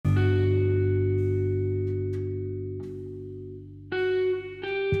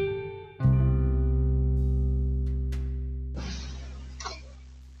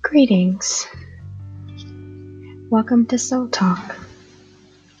Greetings. Welcome to SoulTalk.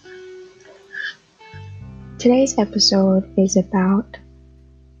 Today's episode is about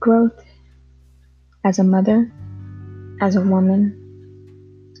growth as a mother, as a woman,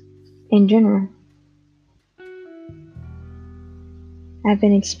 in general. I've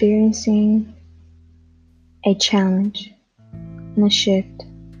been experiencing a challenge and a shift,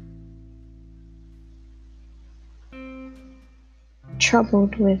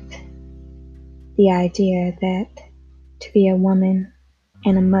 troubled with the idea that to be a woman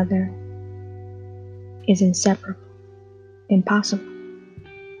and a mother is inseparable, impossible.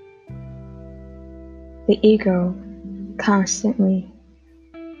 The ego constantly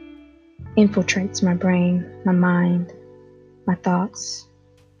infiltrates my brain, my mind, my thoughts,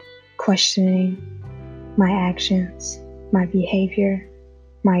 questioning my actions, my behavior,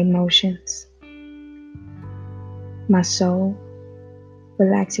 my emotions. My soul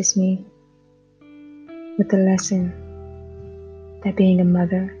relaxes me with the lesson that being a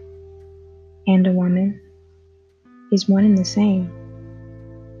mother and a woman is one and the same.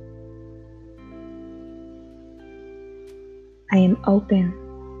 I am open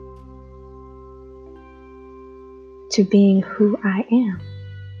to being who I am.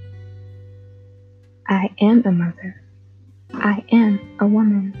 I am a mother. I am a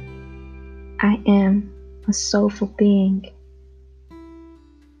woman. I am a soulful being.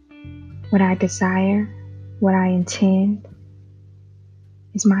 What I desire, what I intend,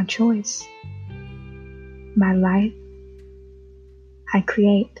 is my choice. My life, I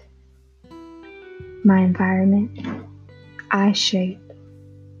create. My environment, I shape.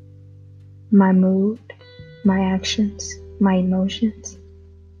 My mood, my actions, my emotions,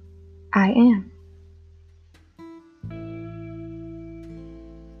 I am.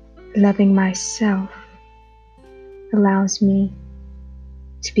 Loving myself allows me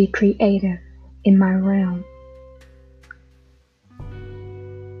to be creative in my realm,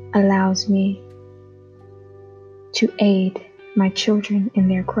 allows me to aid my children in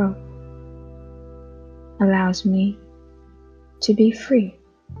their growth, allows me to be free.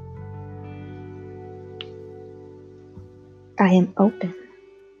 I am open.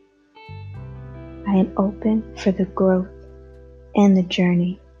 I am open for the growth and the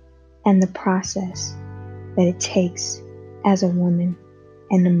journey and the process that it takes as a woman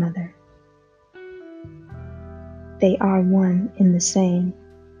and a mother. They are one and the same.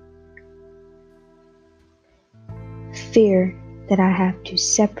 Fear that I have to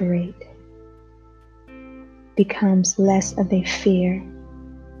separate becomes less of a fear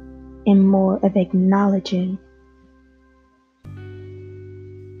and more of acknowledging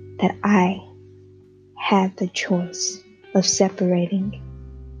that I have the choice of separating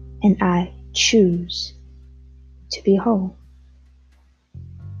and I choose to be whole.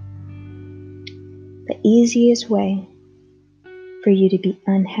 The easiest way for you to be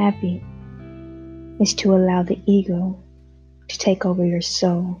unhappy is to allow the ego to take over your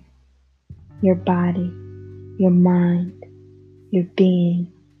soul, your body, your mind, your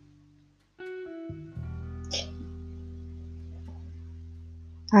being.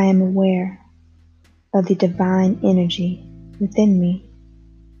 I am aware of the divine energy within me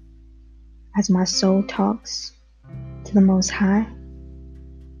as my soul talks to the Most High.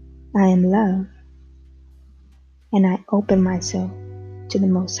 I am love, and I open myself to the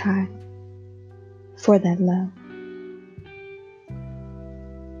Most High for that love.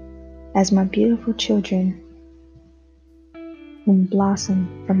 As my beautiful children, whom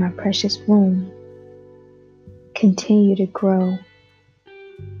blossom from my precious womb, continue to grow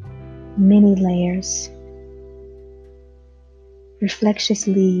many layers, reflectious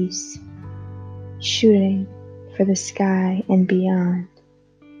leaves shooting for the sky and beyond,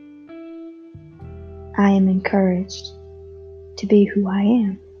 I am encouraged to be who I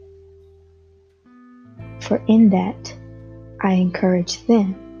am. For in that, I encourage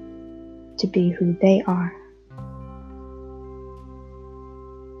them to be who they are.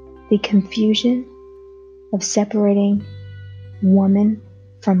 The confusion of separating woman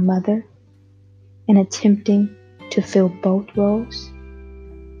from mother and attempting to fill both roles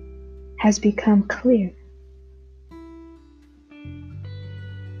has become clear.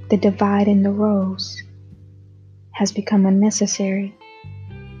 The divide in the roles has become unnecessary,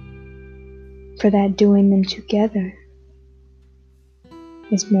 for that doing them together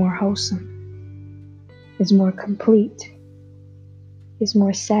is more wholesome, is more complete, is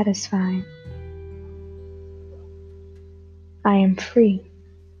more satisfying. I am free.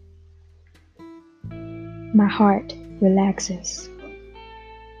 My heart relaxes.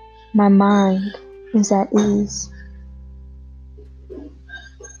 My mind is at ease.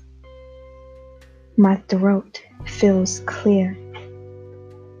 My throat feels clear,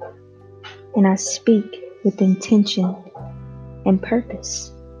 and I speak with intention and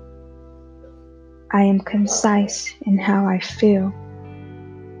purpose. I am concise in how I feel,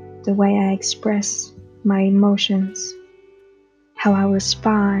 the way I express my emotions, how I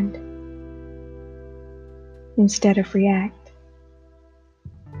respond instead of react.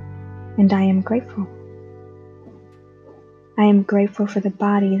 And I am grateful. I am grateful for the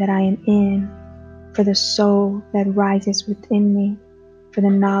body that I am in, for the soul that rises within me, for the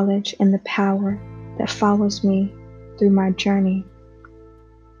knowledge and the power that follows me through my journey.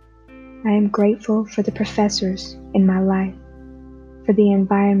 I am grateful for the professors in my life, for the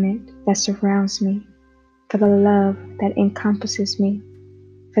environment that surrounds me, for the love that encompasses me,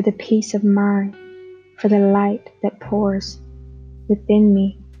 for the peace of mind, for the light that pours within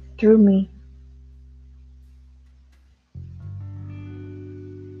me, through me.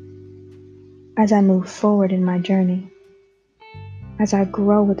 As I move forward in my journey, as I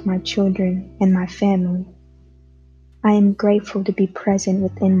grow with my children and my family, I am grateful to be present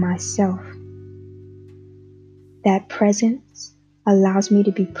within myself. That presence allows me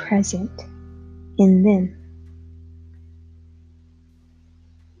to be present in them.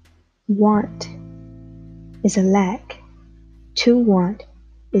 Want is a lack. To want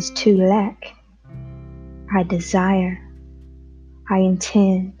is to lack. I desire. I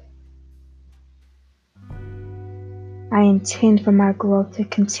intend. I intend for my growth to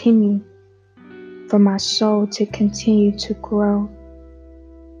continue, for my soul to continue to grow,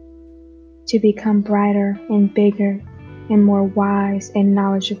 to become brighter and bigger and more wise and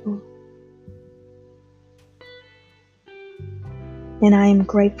knowledgeable. And I am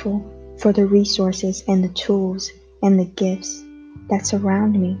grateful for the resources and the tools and the gifts that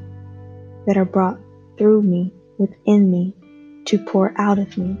surround me, that are brought through me, within me, to pour out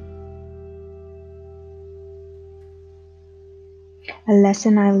of me. A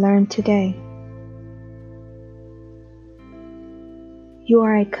lesson I learned today. You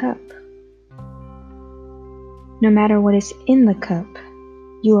are a cup. No matter what is in the cup,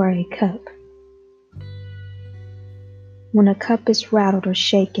 you are a cup. When a cup is rattled or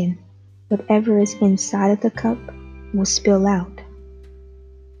shaken, whatever is inside of the cup will spill out.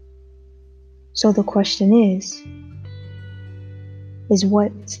 So the question is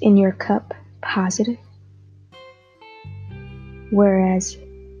what's in your cup positive? Whereas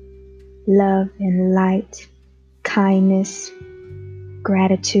love and light, kindness,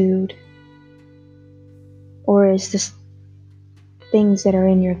 gratitude, or is this things that are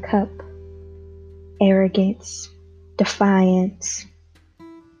in your cup arrogance, defiance,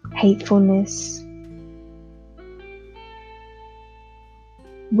 hatefulness?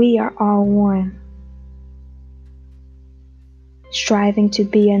 We are all one, striving to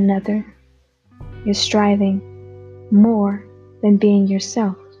be another. You're striving more than being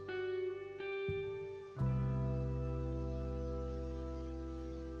yourself.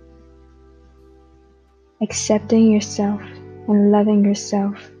 Accepting yourself and loving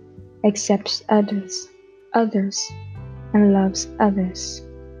yourself accepts others, and loves others.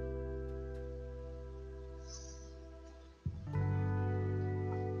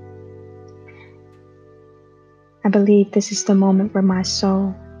 I believe this is the moment where my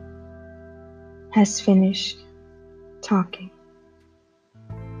soul has finished talking.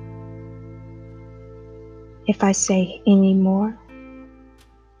 If I say any more,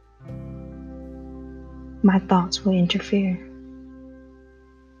 my thoughts will interfere.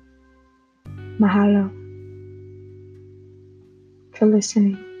 Mahalo for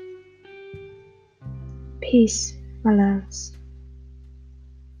listening. Peace, my loves.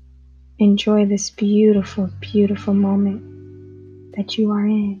 Enjoy this beautiful, beautiful moment that you are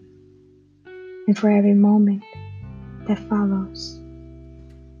in, and for every moment that follows.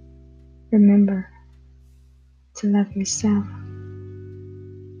 Remember to love yourself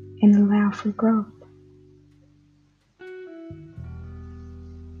and allow for growth.